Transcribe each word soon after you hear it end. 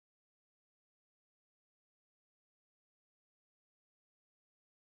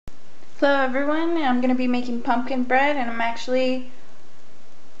Hello everyone, I'm going to be making pumpkin bread, and I'm actually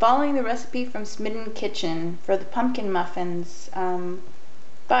following the recipe from Smitten Kitchen for the pumpkin muffins,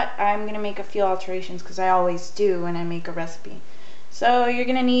 but I'm going to make a few alterations because I always do when I make a recipe. So you're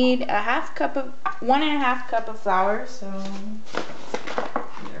going to need 1.5 cup of flour. So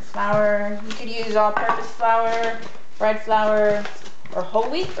your flour, you could use all-purpose flour, bread flour, or whole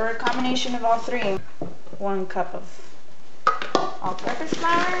wheat, or a combination of all three. 1 cup of all-purpose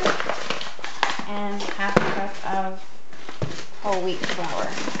flour and 1/2 cup of whole wheat flour.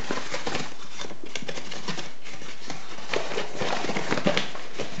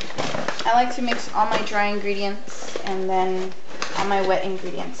 I like to mix all my dry ingredients and then all my wet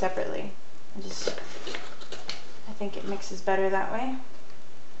ingredients separately. I think it mixes better that way.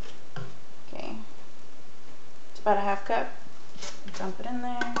 Okay, it's about 1/2 cup. Dump it in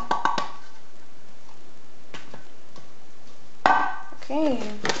there. Okay.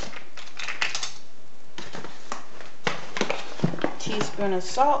 Teaspoon of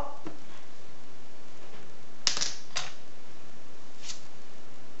salt.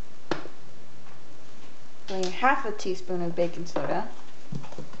 Doing 1/2 teaspoon of baking soda.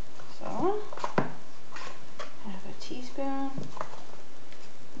 So 1/2 teaspoon.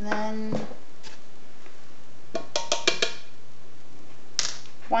 Then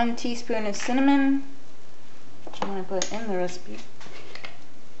 1 teaspoon of cinnamon, which I'm going to put in the recipe.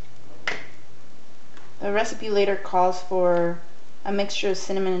 The recipe later calls for a mixture of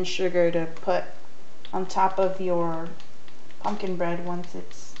cinnamon and sugar to put on top of your pumpkin bread once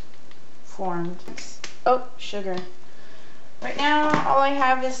it's formed. Oh, sugar. Right now all I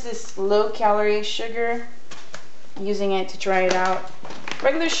have is this low-calorie sugar. I'm using it to try it out.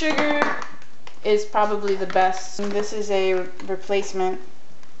 Regular sugar is probably the best. This is a replacement.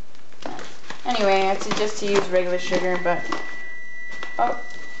 Anyway, I suggest to use regular sugar, but oh,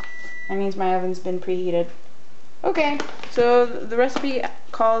 that means my oven's been preheated. Okay, so the recipe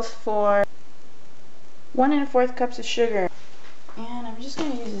calls for 1 1/4 cups of sugar. And I'm just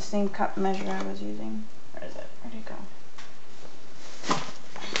going to use the same cup measure I was using. Where is it? Where'd it go?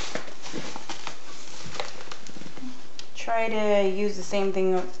 Try to use the same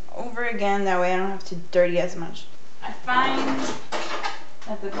thing over again, that way I don't have to dirty as much. I find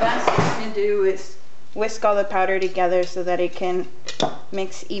that the best thing to do is whisk all the powder together so that it can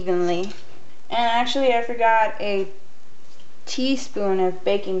mix evenly. And actually I forgot a teaspoon of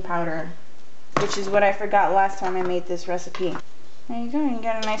baking powder, which is what I forgot last time I made this recipe. There you go, you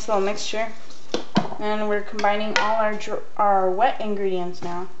got a nice little mixture. And we're combining all our wet ingredients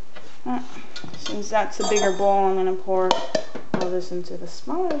now. Since that's a bigger bowl, I'm going to pour all this into the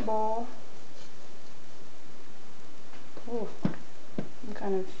smaller bowl. Ooh, I'm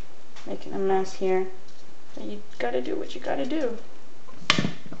kind of making a mess here. But you gotta do what you gotta do.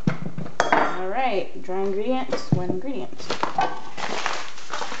 Alright, dry ingredients, wet ingredients.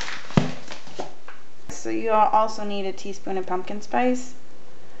 So you also need a teaspoon of pumpkin spice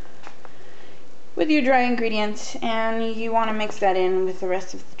with your dry ingredients, and you want to mix that in with the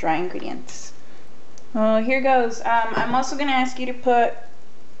rest of the dry ingredients. Well, here goes. I'm also going to ask you to put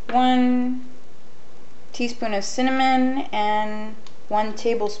 1 teaspoon of cinnamon and 1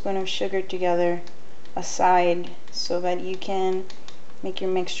 tablespoon of sugar together aside so that you can make your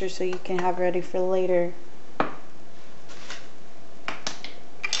mixture so you can have ready for later.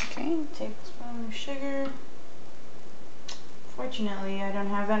 Okay, tablespoon of sugar. Fortunately, I don't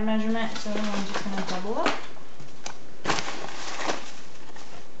have that measurement, so I'm just going to double up.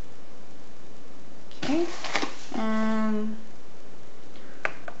 Okay, and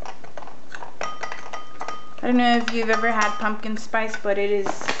I don't know if you've ever had pumpkin spice, but it is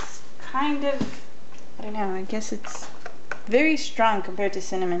kind of, I don't know, I guess it's very strong compared to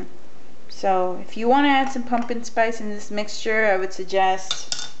cinnamon. So if you want to add some pumpkin spice in this mixture, I would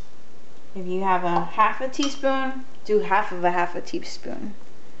suggest, if you have a 1/2 teaspoon, do 1/2 teaspoon.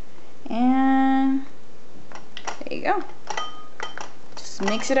 And there you go. Just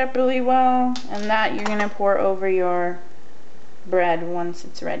mix it up really well, and that you're going to pour over your bread once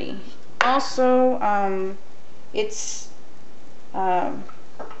it's ready. Also,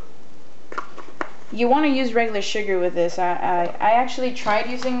 you want to use regular sugar with this. I actually tried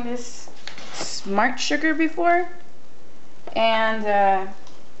using this smart sugar before, and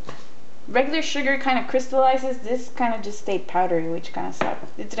regular sugar kind of crystallizes. This kind of just stayed powdery, which kind of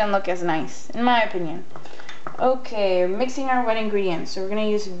sucked. It didn't look as nice, in my opinion. Okay, mixing our wet ingredients. So we're going to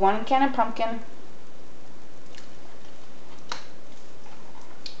use 1 can of pumpkin.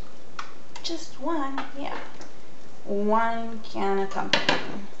 Just 1, yeah. 1 can of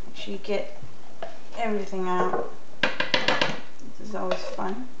pumpkin. Make sure you get everything out. This is always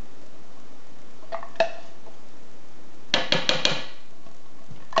fun.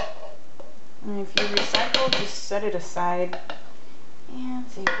 And if you recycle, just set it aside and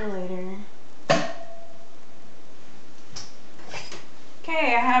save for later.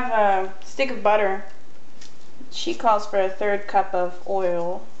 Okay, I have a stick of butter. She calls for a 1/3 cup of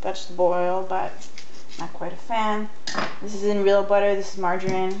oil, vegetable oil, but not quite a fan. This isn't real butter, this is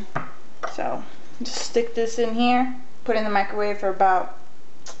margarine. So just stick this in here, put it in the microwave for about,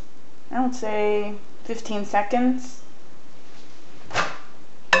 I would say, 15 seconds.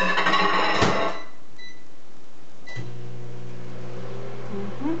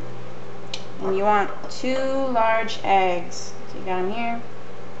 And you want 2 large eggs. So you got them here.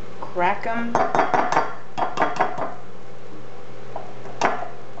 Crack them.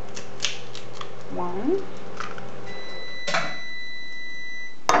 1,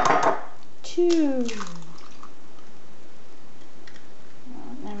 2.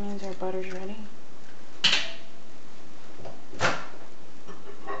 Well, that means our butter's ready.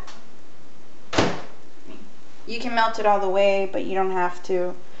 You can melt it all the way, but you don't have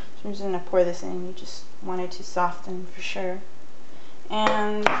to. So I'm just going to pour this in. You just want it to soften for sure.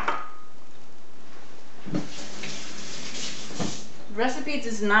 And the recipe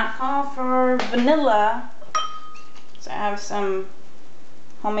does not call for vanilla. So I have some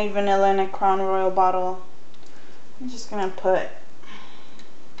homemade vanilla in a Crown Royal bottle. I'm just going to put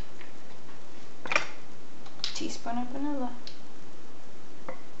a teaspoon of vanilla.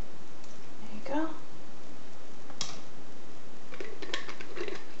 There you go.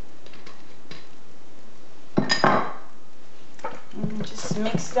 And just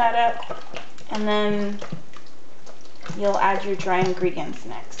mix that up, and then you'll add your dry ingredients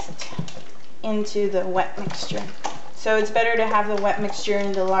next into the wet mixture. So it's better to have the wet mixture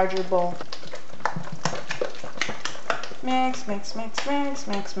in the larger bowl. Mix, mix, mix, mix,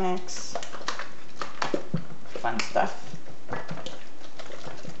 mix, mix. Fun stuff.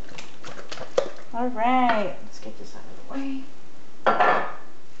 Alright, let's get this out of the way.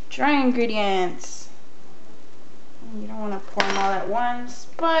 Dry ingredients. You don't want to pour them all at once,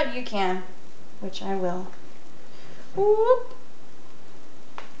 but you can, which I will. Whoop.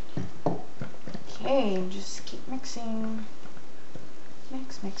 Okay, just keep mixing.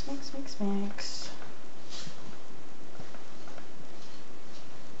 Mix, mix, mix, mix, mix.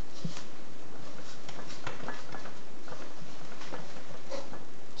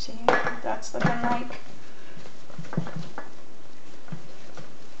 See what that's looking like?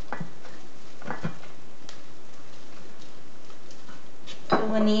 Feel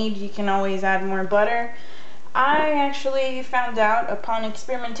the need, you can always add more butter. I actually found out upon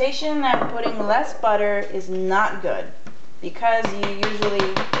experimentation that putting less butter is not good, because you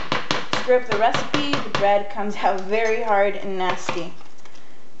usually screw up the recipe, the bread comes out very hard and nasty.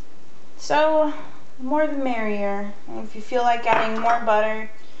 So the more the merrier. And if you feel like adding more butter,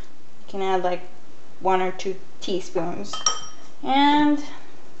 you can add like 1 or 2 teaspoons. And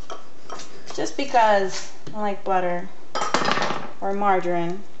just because I like butter or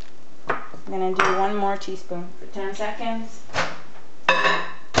margarine, I'm going to do 1 more teaspoon for 10 seconds.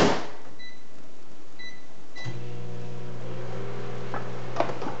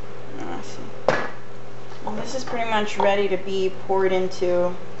 Well, this is pretty much ready to be poured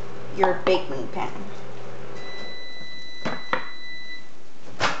into your baking pan.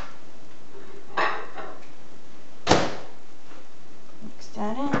 Mix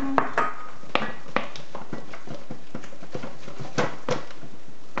that in.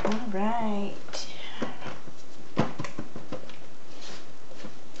 Alright.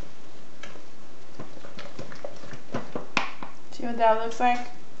 See what that looks like?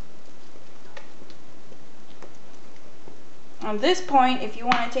 At this point, if you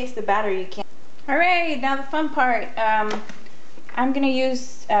want to taste the batter, you can. Alright, now the fun part. I'm going to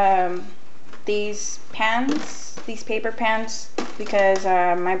use these pans, these paper pans, because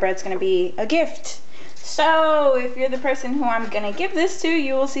my bread's going to be a gift. So if you're the person who I'm going to give this to,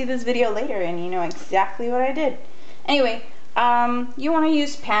 you will see this video later and you know exactly what I did. Anyway, you want to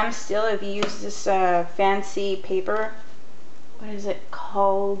use Pam still if you use this fancy paper. What is it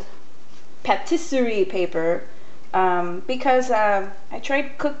called? Patisserie paper. Because I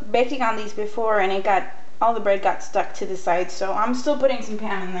tried baking on these before and it got, all the bread got stuck to the side, so I'm still putting some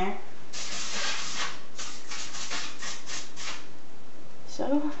Pam in there.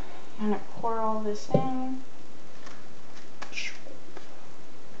 So I'm gonna pour all this in.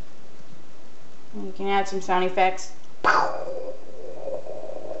 And you can add some sound effects.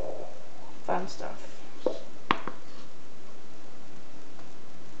 Fun stuff.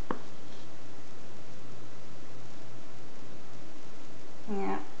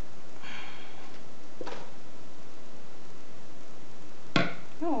 Yeah.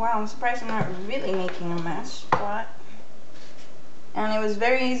 Oh wow, I'm surprised I'm not really making a mess, but... And it was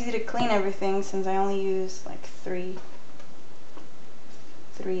very easy to clean everything since I only used like three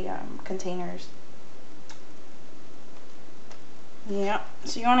containers. Yep,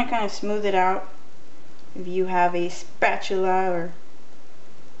 so you want to kind of smooth it out if you have a spatula or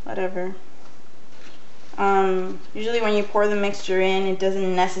whatever. Usually when you pour the mixture in, it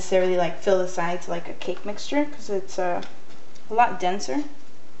doesn't necessarily like fill the sides like a cake mixture because it's a lot denser.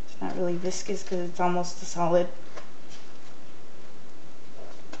 It's not really viscous because it's almost a solid.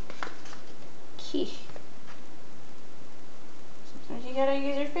 Sometimes you gotta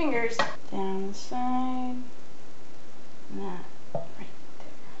use your fingers. Down the side. And that right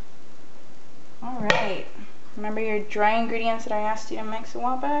there. Alright. Remember your dry ingredients that I asked you to mix a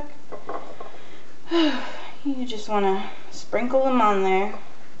while back? You just want to sprinkle them on there.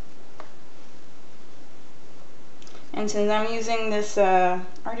 And since I'm using this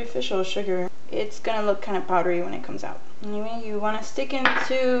artificial sugar, it's gonna look kind of powdery when it comes out. Anyway, you want to stick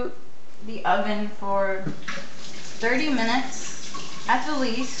into the oven for 30 minutes at the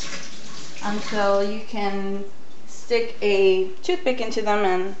least until you can stick a toothpick into them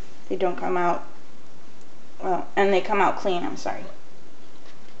and they don't come out, well, and they come out clean, I'm sorry.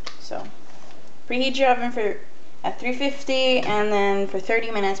 So preheat your oven at 350 and then for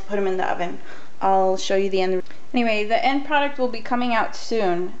 30 minutes put them in the oven. I'll show you the end. Anyway, the end product will be coming out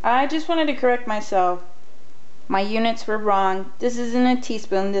soon. I just wanted to correct myself. My units were wrong. This isn't a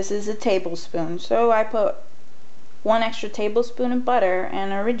teaspoon, this is a tablespoon. So I put 1 extra tablespoon of butter,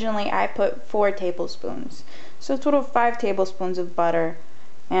 and originally I put 4 tablespoons. So a total of 5 tablespoons of butter.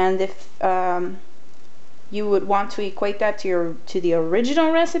 And if you would want to equate that to the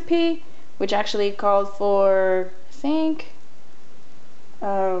original recipe, which actually called for, I think,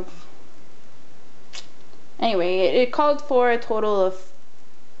 anyway, it called for a total of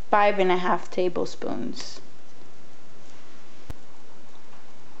 5.5 tablespoons.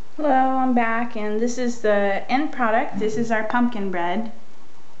 Hello, I'm back, and this is the end product. This is our pumpkin bread,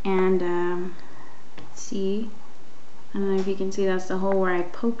 and see, I don't know if you can see, that's the hole where I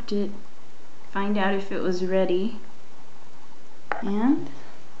poked it, find out if it was ready. And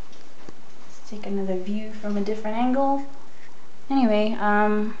let's take another view from a different angle. Anyway,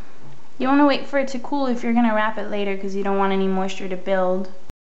 you want to wait for it to cool if you're gonna wrap it later because you don't want any moisture to build.